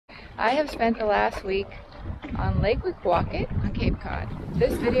I have spent the last week on Lake Wequaquet on Cape Cod.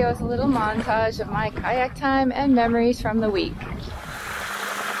 This video is a little montage of my kayak time and memories from the week.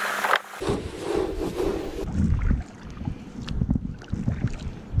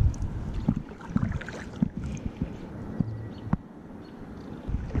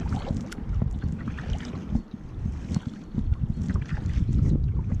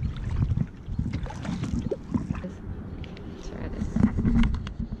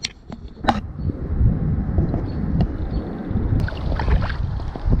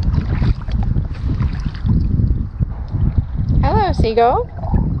 Hello, seagull.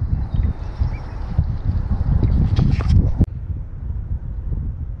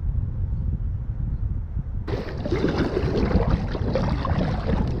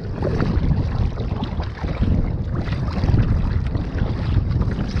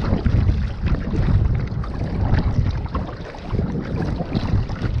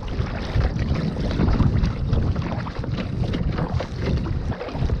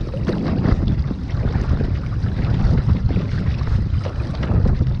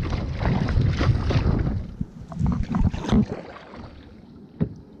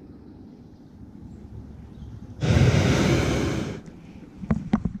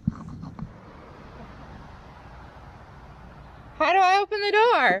 How do I open the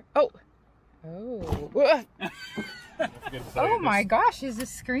door? Oh. Oh my gosh, is the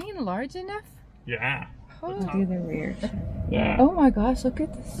screen large enough? Yeah. Oh, do the rear. Yeah. Oh my gosh, look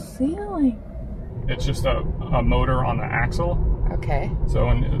at the ceiling. It's just a motor on the axle. Okay.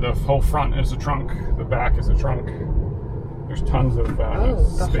 So the whole front is a trunk, the back is a trunk. There's tons of the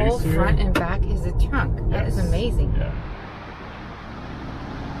space whole here. front and back is a trunk. Yes. That is amazing. Yeah.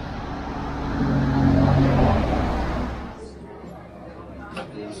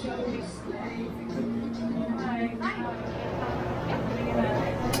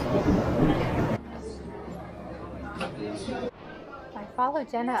 I follow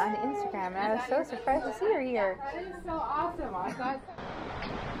Jenna on Instagram and I was so surprised to see her here. That is so awesome. I thought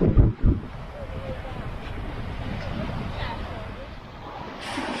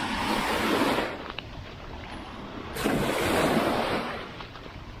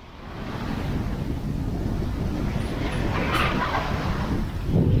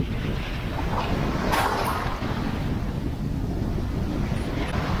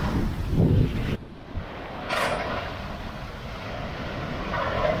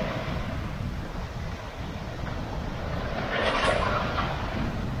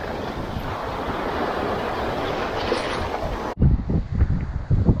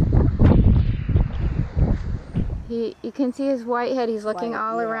you can see his white head. He's looking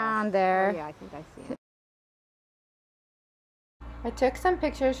all around there. Oh, yeah, I think I see it. I took some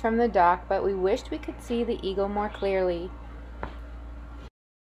pictures from the dock, but we wished we could see the eagle more clearly.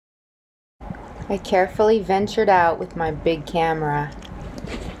 I carefully ventured out with my big camera.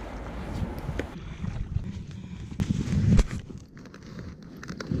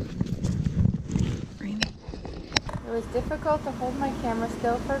 It was difficult to hold my camera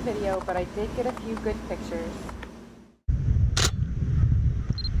still for video, but I did get a few good pictures.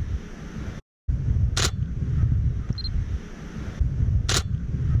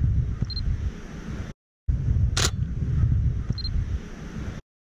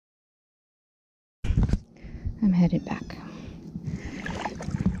 I'm headed back.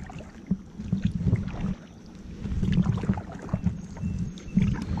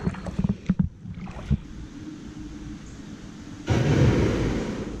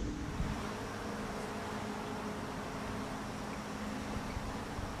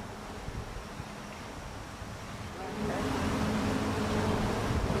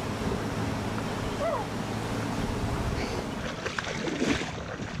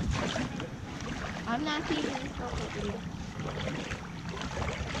 I'm not taking this photo.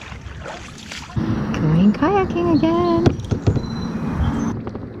 Going kayaking again.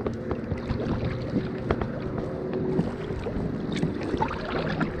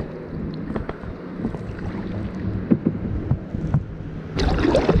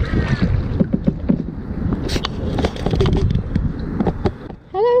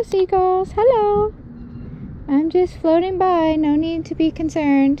 Hello, seagulls. Hello. I'm just floating by. No need to be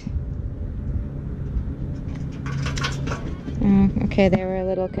concerned. Okay, they were a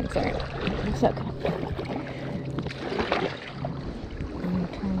little concerned. It's okay.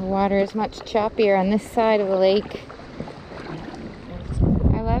 The water is much choppier on this side of the lake.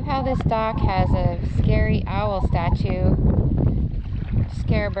 I love how this dock has a scary owl statue.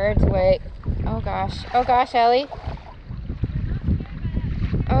 Scare birds away. Oh gosh, Ellie.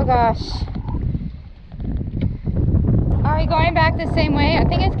 Oh gosh. Are we going back the same way? I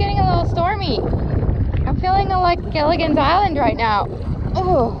think it's getting a little me. I'm feeling like Gilligan's Island right now.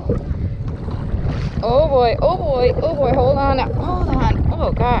 Oh. Oh boy, oh boy, oh boy, hold on, hold on.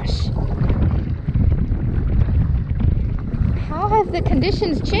 Oh gosh. How have the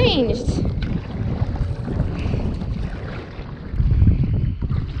conditions changed?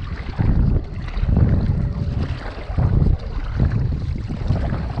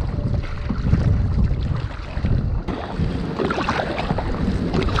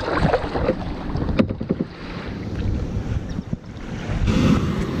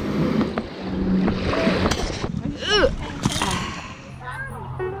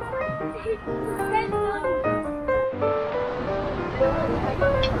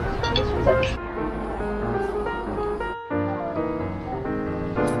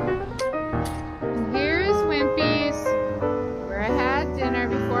 Here's Wimpy's, where I had dinner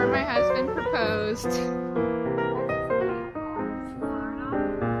before my husband proposed.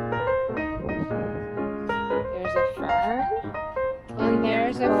 There's a fern, and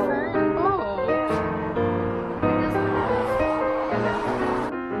there's a fern bowl.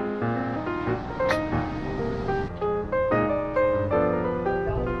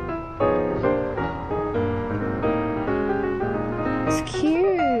 It's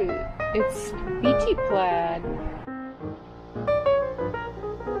cute. It's beachy plaid.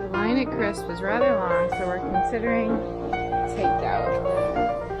 The line at Crisp was rather long, so we're considering takeout.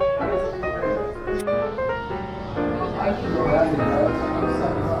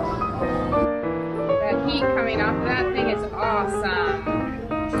 That heat coming off of that thing is awesome.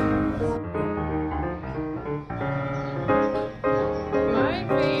 My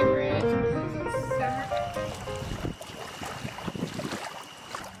favorite is summer.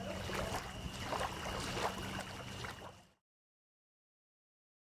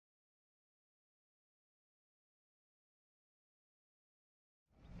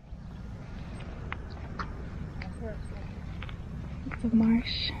 The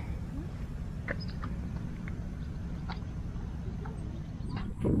marsh.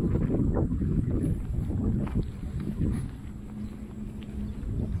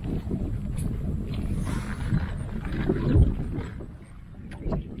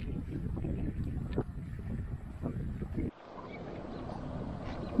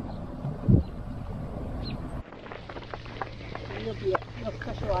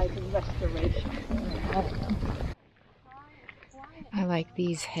 I like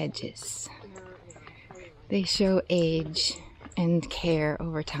these hedges. They show age and care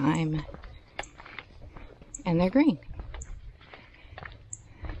over time. And they're green.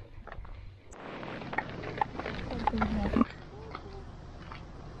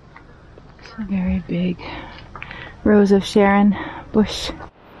 It's a very big Rose of Sharon bush.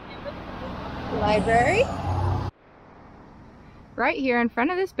 Library. Right here in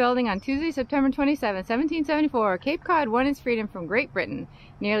front of this building on Tuesday, September 27, 1774, Cape Cod won its freedom from Great Britain,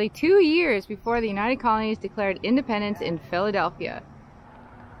 nearly 2 years before the United Colonies declared independence in Philadelphia.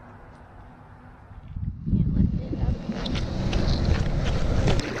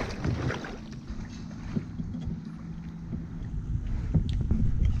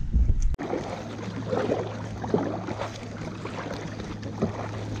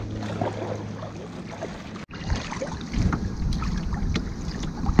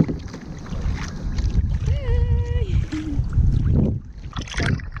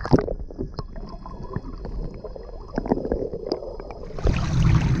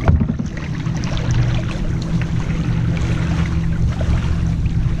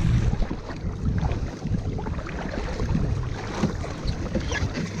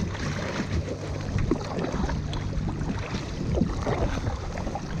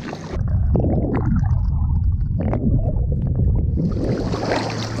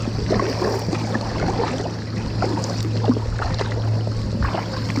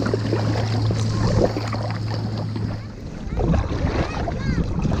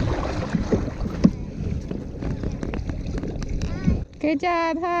 Good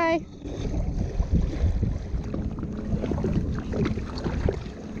job, hi.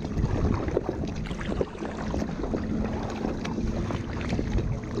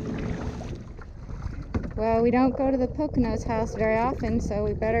 Well, we don't go to the Poconos house very often, so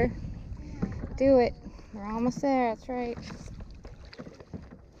we better do it. We're almost there, that's right.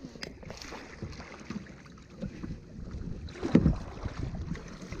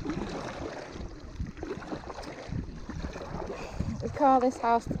 We call this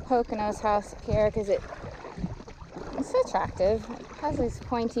house the Poconos house up here because it's attractive. It has this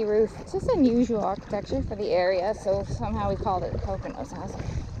pointy roof. It's just unusual architecture for the area, so somehow we called it the Poconos house.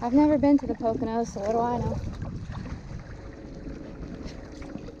 I've never been to the Poconos, so what do I know?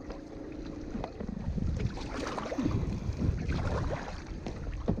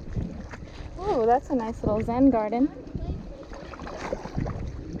 Oh, that's a nice little Zen garden.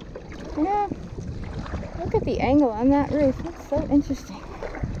 Yeah. Look at the angle on that roof. That's so interesting.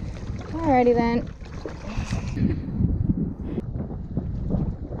 Alrighty then.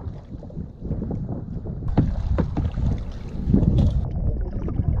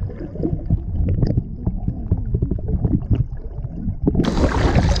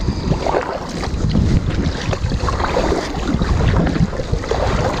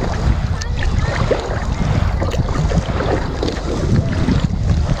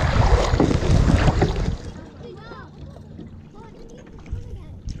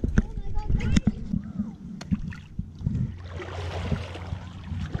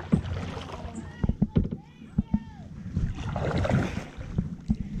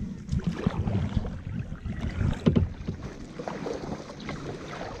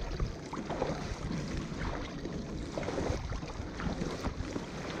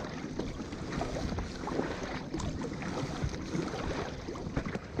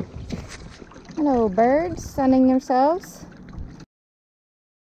 Hello, birds sunning themselves.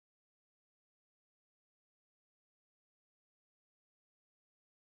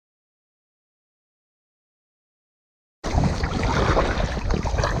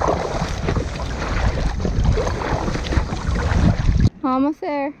 Almost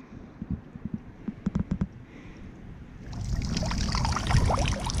there.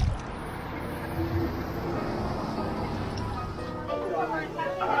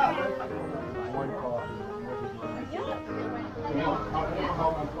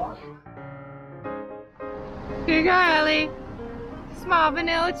 Here you go, Ellie. Small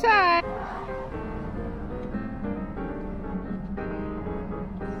vanilla chai.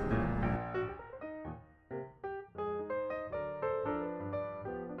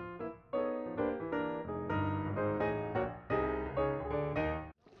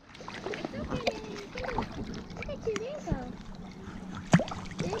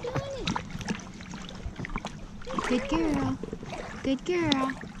 Good girl. Good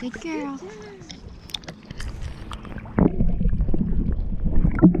girl. Good girl.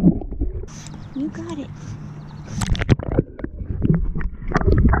 You got it.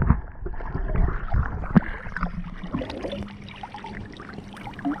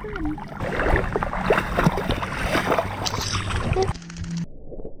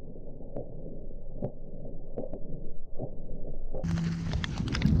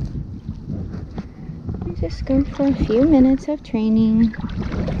 Just go for a few minutes of training.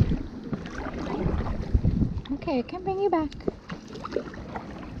 Okay, I can bring you back.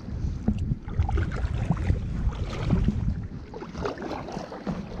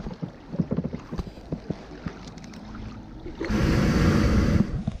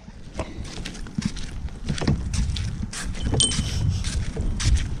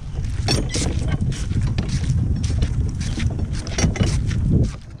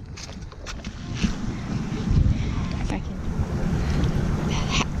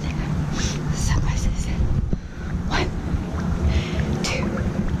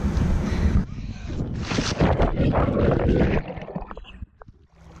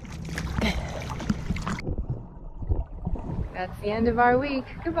 That's the end of our week.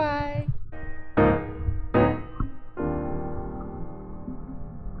 Goodbye.